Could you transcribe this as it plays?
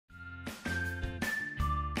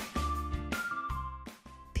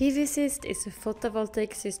PVsyst is a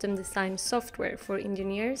photovoltaic system design software for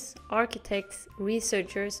engineers, architects,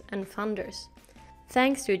 researchers and funders.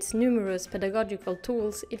 Thanks to its numerous pedagogical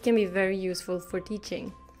tools, it can be very useful for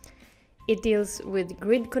teaching. It deals with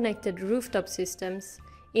grid-connected rooftop systems,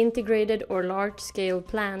 integrated or large-scale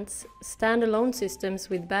plants, standalone systems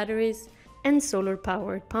with batteries, and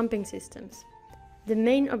solar-powered pumping systems. The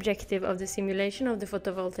main objective of the simulation of the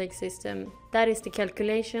photovoltaic system, that is the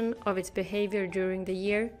calculation of its behavior during the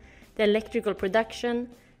year, the electrical production,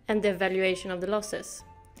 and the evaluation of the losses.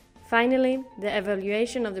 Finally, the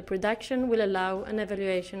evaluation of the production will allow an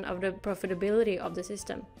evaluation of the profitability of the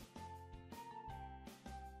system.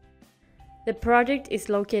 The project is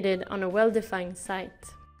located on a well-defined site.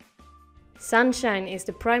 Sunshine is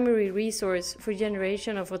the primary resource for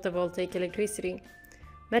generation of photovoltaic electricity.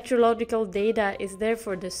 Meteorological data is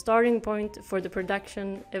therefore the starting point for the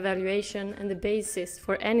production, evaluation, and the basis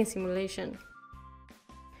for any simulation.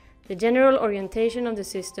 The general orientation of the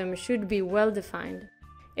system should be well defined.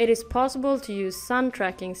 It is possible to use sun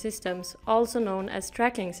tracking systems, also known as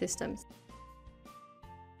tracking systems.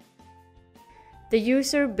 The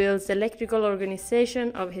user builds the electrical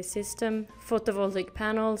organization of his system, photovoltaic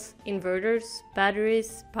panels, inverters,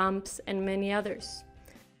 batteries, pumps, and many others.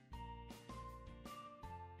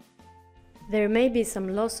 There may be some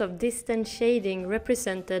loss of distance shading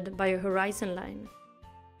represented by a horizon line.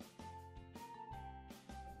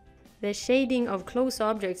 The shading of close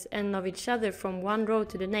objects and of each other from one row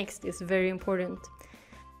to the next is very important.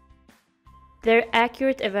 Their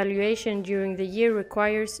accurate evaluation during the year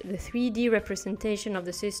requires the 3D representation of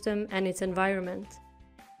the system and its environment.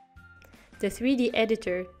 The 3D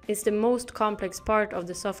editor is the most complex part of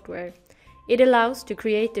the software. It allows to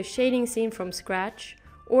create the shading scene from scratch,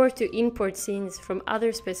 or to import scenes from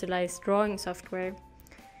other specialized drawing software.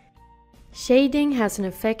 Shading has an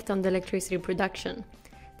effect on the electricity production.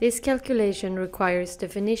 This calculation requires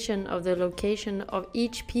definition of the location of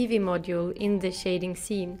each PV module in the shading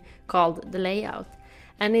scene, called the layout,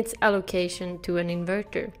 and its allocation to an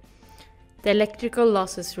inverter. The electrical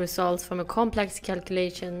losses result from a complex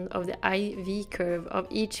calculation of the IV curve of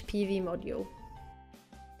each PV module.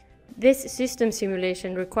 This system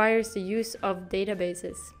simulation requires the use of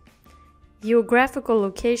databases. Geographical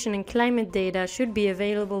location and climate data should be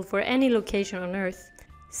available for any location on Earth.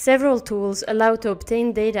 Several tools allow to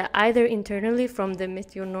obtain data either internally from the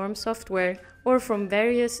Meteornorm software or from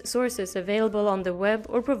various sources available on the web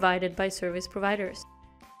or provided by service providers.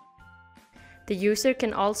 The user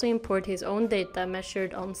can also import his own data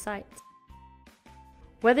measured on site.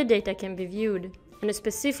 Weather data can be viewed, and a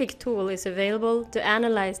specific tool is available to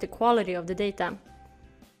analyze the quality of the data.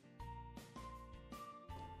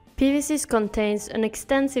 PVsyst contains an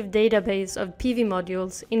extensive database of PV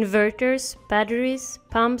modules, inverters, batteries,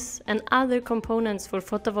 pumps, and other components for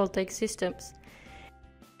photovoltaic systems.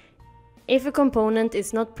 If a component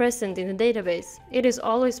is not present in the database, it is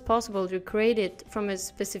always possible to create it from a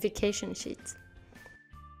specification sheet.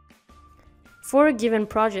 For a given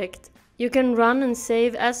project, you can run and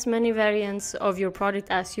save as many variants of your project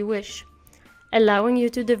as you wish, allowing you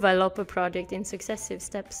to develop a project in successive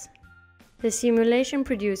steps. The simulation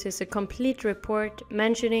produces a complete report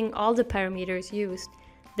mentioning all the parameters used,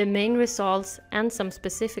 the main results and some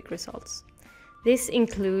specific results. This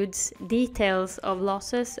includes details of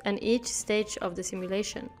losses and each stage of the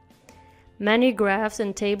simulation. Many graphs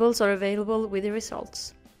and tables are available with the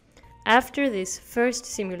results. After this first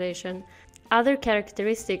simulation, other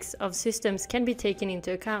characteristics of systems can be taken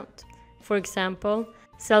into account. For example,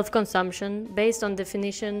 self-consumption based on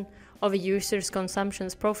definition of a user's consumption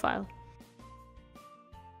profile.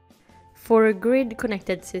 For a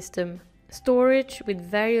grid-connected system, storage with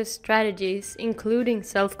various strategies including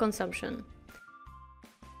self-consumption.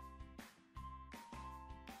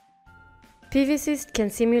 PVsyst can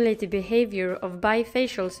simulate the behavior of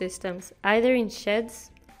bifacial systems either in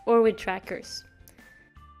sheds or with trackers.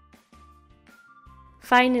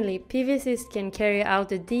 Finally, PVsyst can carry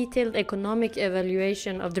out a detailed economic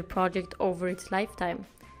evaluation of the project over its lifetime.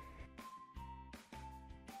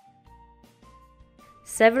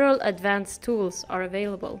 Several advanced tools are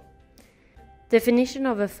available. Definition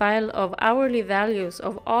of a file of hourly values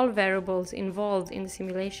of all variables involved in the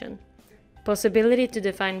simulation. Possibility to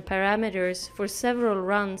define parameters for several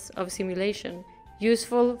runs of simulation,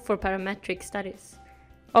 useful for parametric studies.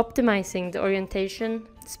 Optimizing the orientation,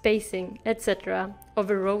 spacing, etc. of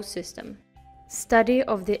a row system. Study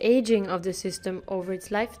of the aging of the system over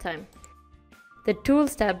its lifetime. The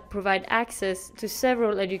Tools tab provides access to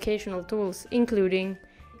several educational tools, including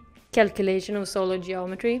calculation of solar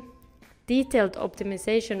geometry, detailed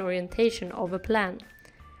optimization orientation of a plan,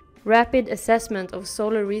 rapid assessment of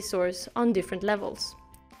solar resource on different levels,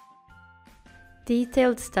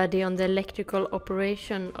 detailed study on the electrical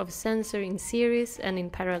operation of sensor in series and in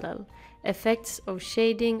parallel, effects of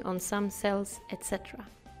shading on some cells, etc.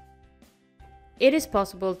 It is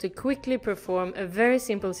possible to quickly perform a very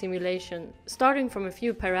simple simulation, starting from a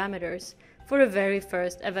few parameters, for a very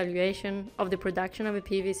first evaluation of the production of a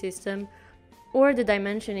PV system or the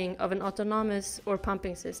dimensioning of an autonomous or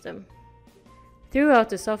pumping system. Throughout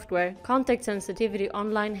the software, context sensitivity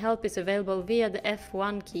online help is available via the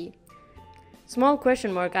F1 key. Small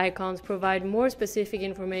question mark icons provide more specific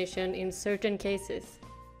information in certain cases.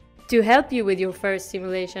 To help you with your first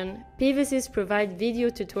simulation, PVsyst provide video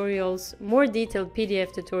tutorials, more detailed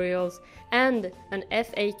PDF tutorials, and an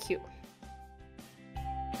FAQ.